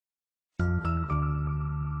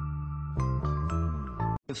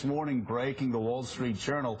This morning, breaking the Wall Street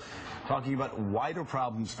Journal, talking about wider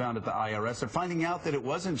problems found at the IRS. They're finding out that it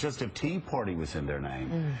wasn't just if Tea Party was in their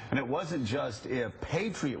name, and it wasn't just if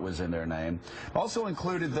Patriot was in their name. It also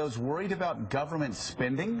included those worried about government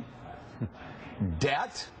spending,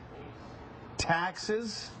 debt,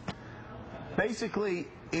 taxes, basically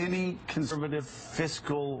any conservative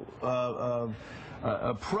fiscal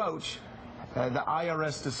approach. The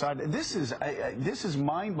IRS decided this is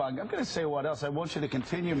mind-boggling. I'm going to say what else. I want you to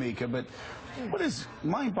continue, Mika, but what is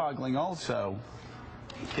mind-boggling also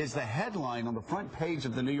is the headline on the front page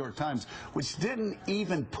of the New York Times, which didn't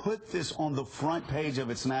even put this on the front page of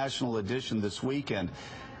its national edition this weekend.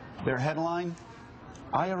 Their headline: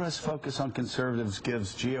 IRS focus on conservatives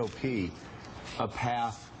gives GOP a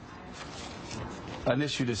path, an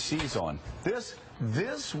issue to seize on.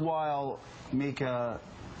 This while, Mika,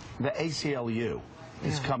 the ACLU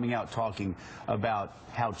is coming out talking about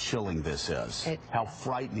how chilling this is, how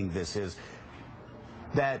frightening this is,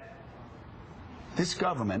 that this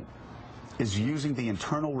government is using the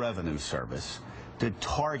Internal Revenue Service to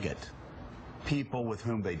target people with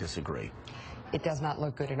whom they disagree. It does not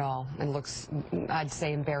look good at all. It looks, I'd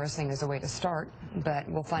say, embarrassing as a way to start, but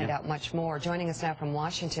we'll find out much more. Joining us now from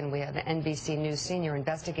Washington, we have NBC News senior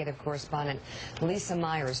investigative correspondent Lisa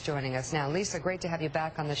Myers joining us now. Lisa, great to have you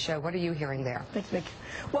back on the show. What are you hearing there? Thanks, Mick.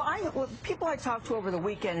 Well, people I talked to over the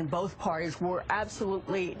weekend in both parties were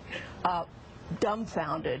absolutely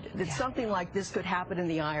dumbfounded that something like this could happen in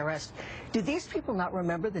the IRS. Do these people not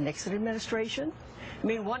remember the Nixon administration? I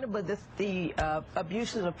mean, one of the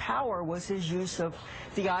abuses of power was his use of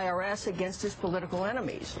the IRS against his political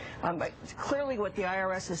enemies. Clearly what the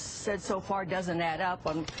IRS has said so far doesn't add up.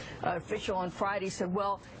 An official on Friday said,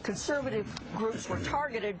 well, conservative groups were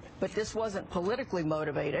targeted, but this wasn't politically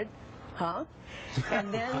motivated. Huh?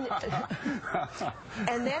 And then,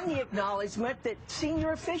 and then the acknowledgement that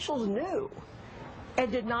senior officials knew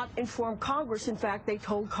and did not inform Congress. In fact, they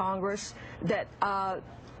told Congress that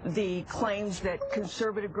the claims that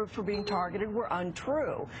conservative groups were being targeted were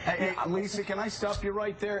untrue. Hey, Lisa, can I stop you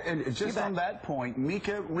right there? And just on that point,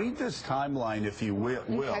 Mika, read this timeline, if you will.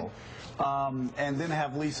 Okay. And then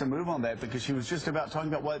have Lisa move on that, because she was just about talking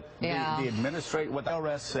about what the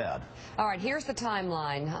IRS said. All right, here's the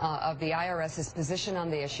timeline of the IRS's position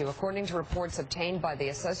on the issue. According to reports obtained by the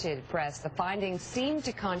Associated Press, the findings seem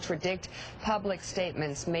to contradict public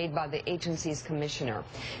statements made by the agency's commissioner.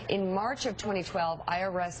 In March of 2012,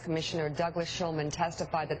 IRS Commissioner Douglas Shulman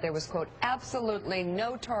testified that there was, quote, absolutely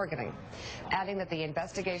no targeting, adding that the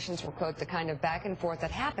investigations were, quote, the kind of back and forth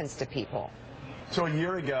that happens to people. So a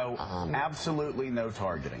year ago, absolutely no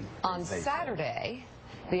targeting. On Saturday,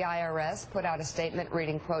 the IRS put out a statement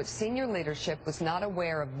reading, quote, senior leadership was not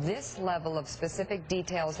aware of this level of specific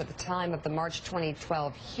details at the time of the March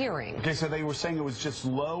 2012 hearing. Okay, so they were saying it was just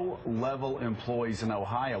low-level employees in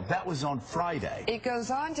Ohio. That was on Friday. It goes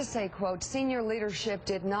on to say, quote, senior leadership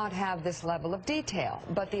did not have this level of detail.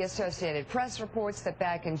 But the Associated Press reports that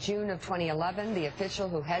back in June of 2011, the official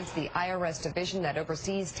who heads the IRS division that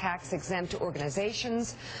oversees tax-exempt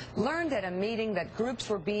organizations learned at a meeting that groups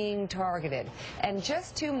were being targeted. And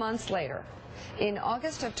just 2 months later, in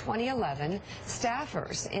August of 2011,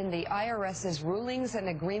 staffers in the IRS's Rulings and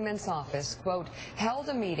Agreements Office, quote, held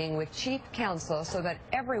a meeting with chief counsel so that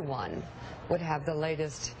everyone would have the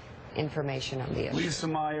latest information on the issue. Lisa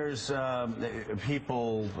Myers,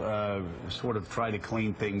 people sort of try to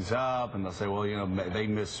clean things up, and they'll say, well, you know, they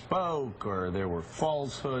misspoke or there were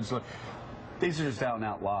falsehoods. These are just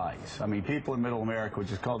out-and-out lies. I mean, people in Middle America would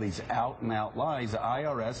just call these out-and-out lies. The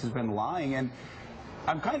IRS has been lying, and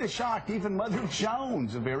I'm kind of shocked. Even Mother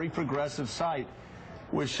Jones, a very progressive site,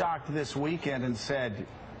 was shocked this weekend and said,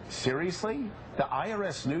 seriously? The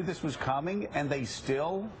IRS knew this was coming and they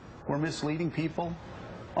still were misleading people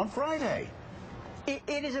on Friday? It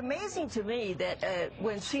is amazing to me that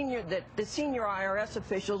the senior IRS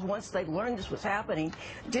officials, once they learned this was happening,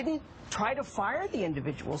 didn't try to fire the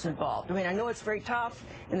individuals involved. I mean, I know it's very tough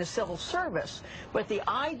in the civil service, but the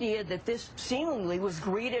idea that this seemingly was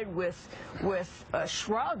greeted with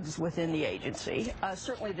shrugs within the agency,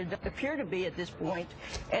 certainly there doesn't appear to be at this point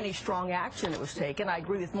any strong action that was taken. I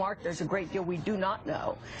agree with Mark, there's a great deal we do not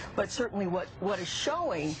know, but certainly what is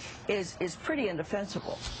showing is pretty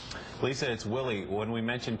indefensible. Lisa, it's Willie. When we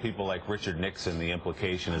mention people like Richard Nixon, the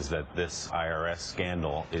implication is that this IRS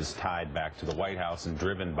scandal is tied back to the White House and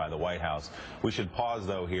driven by the White House. We should pause,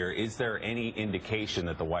 though, here. Is there any indication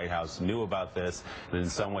that the White House knew about this and in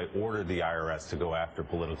some way ordered the IRS to go after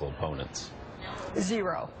political opponents?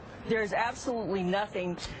 Zero. There's absolutely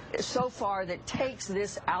nothing so far that takes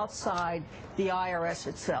this outside the IRS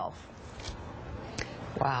itself.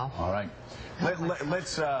 Wow. All right.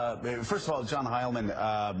 Let's first of all, John Heilman,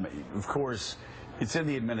 of course, it's in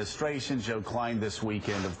the administration. Joe Klein this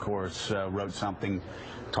weekend, of course, wrote something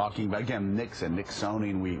talking about, again,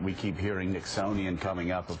 Nixonian. We keep hearing Nixonian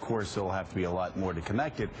coming up. Of course, there'll have to be a lot more to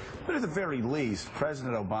connect it. But at the very least,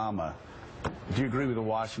 President Obama, do you agree with the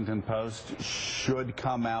Washington Post? Should have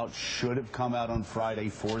come out on Friday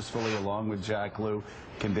forcefully along with Jack Lew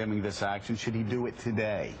condemning this action. Should he do it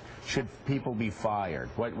today? Should people be fired?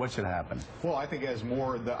 What should happen? Well, I think as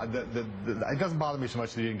more, it doesn't bother me so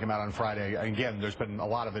much that he didn't come out on Friday. Again, there's been a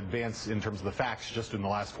lot of advance in terms of the facts just in the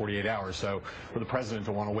last 48 hours. So for the president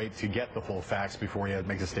to want to wait to get the full facts before he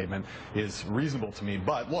makes a statement is reasonable to me.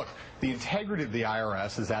 But look, the integrity of the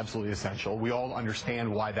IRS is absolutely essential. We all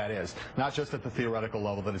understand why that is. Not just at the theoretical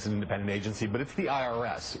level that it's an independent agency, but it's the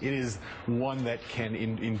IRS. It is one that can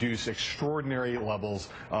induce extraordinary levels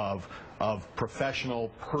of professional,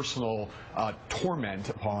 personal torment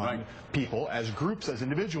upon people as groups, as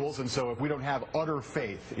individuals. And so if we don't have utter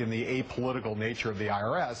faith in the apolitical nature of the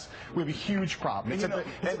IRS, we have a huge problem. It's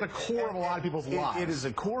at the core of a lot of people's lives. It is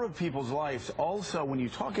the core of people's lives. Also, when you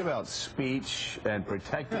talk about speech and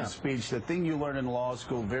protected speech, the thing you learn in law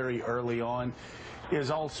school very early on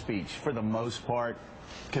is all speech, for the most part,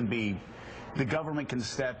 can be, the government can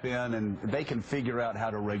step in and they can figure out how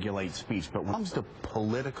to regulate speech. But when it comes to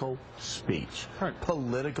political speech,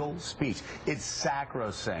 it's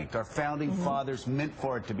sacrosanct. Our founding fathers meant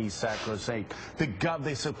for it to be sacrosanct.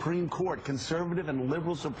 The Supreme Court, conservative and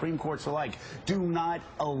liberal Supreme Courts alike, do not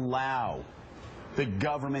allow the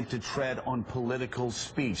government to tread on political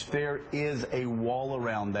speech. There is a wall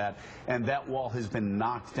around that, and that wall has been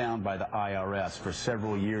knocked down by the IRS for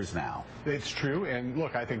several years now. It's true, and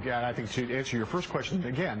look, I think to answer your first question,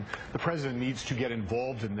 again, the president needs to get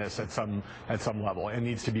involved in this at some level, and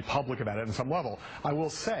needs to be public about it at some level. I will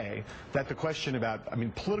say that the question about,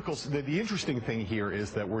 the interesting thing here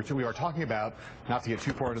is that we are talking about, not to get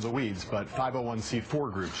too far into the weeds, but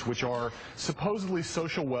 501c4 groups, which are supposedly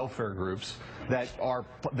social welfare groups that are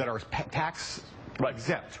tax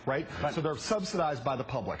exempt, right? So they're subsidized by the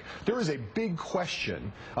public. There is a big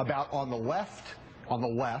question about on the left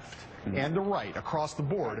and the right, across the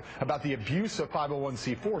board, about the abuse of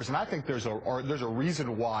 501c4s. And I think there's a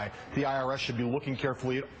reason why the IRS should be looking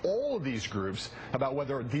carefully at all of these groups about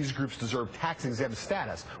whether these groups deserve tax-exempt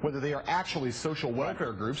status, whether they are actually social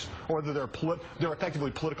welfare groups or whether they're effectively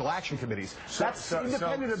political action committees. That's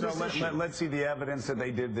independent of this issue. Let's see the evidence that they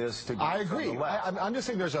did this to. I agree. I'm just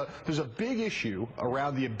saying there's a big issue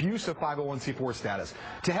around the abuse of 501c4 status.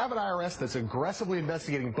 To have an IRS that's aggressively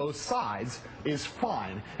investigating both sides is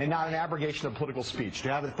fine, and not an abrogation of political speech. To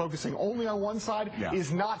have it focusing only on one side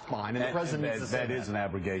is not fine, and the president needs to say that is an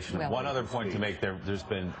abrogation. One other point to make, there's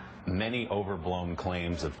been many overblown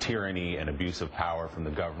claims of tyranny and abuse of power from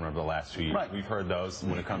the government over the last few years. We've heard those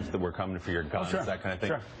when it comes to we're coming for your guns, that kind of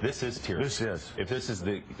thing. This is tyranny. This is. If this is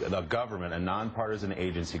the government, a nonpartisan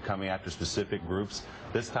agency coming after specific groups,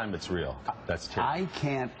 this time it's real. That's tyranny.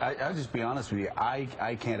 I'll just be honest with you,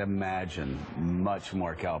 I can't imagine much,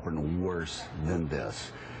 Mark Alpern, worse than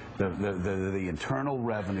this. The Internal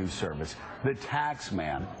Revenue Service, the tax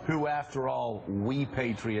man, who, after all, we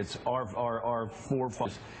patriots, our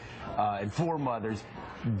forefathers and foremothers,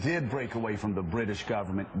 did break away from the British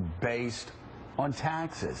government based on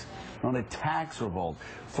taxes, on a tax revolt.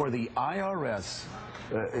 For the IRS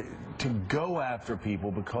to go after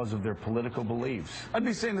people because of their political beliefs, I'd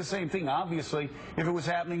be saying the same thing, obviously, if it was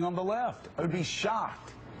happening on the left. I would be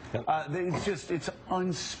shocked. It's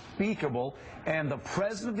unspeakable. And the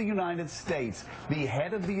President of the United States, the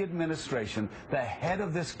head of the administration, the head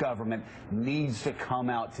of this government, needs to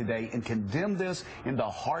come out today and condemn this in the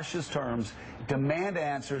harshest terms, demand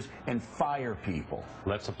answers, and fire people.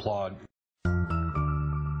 Let's applaud.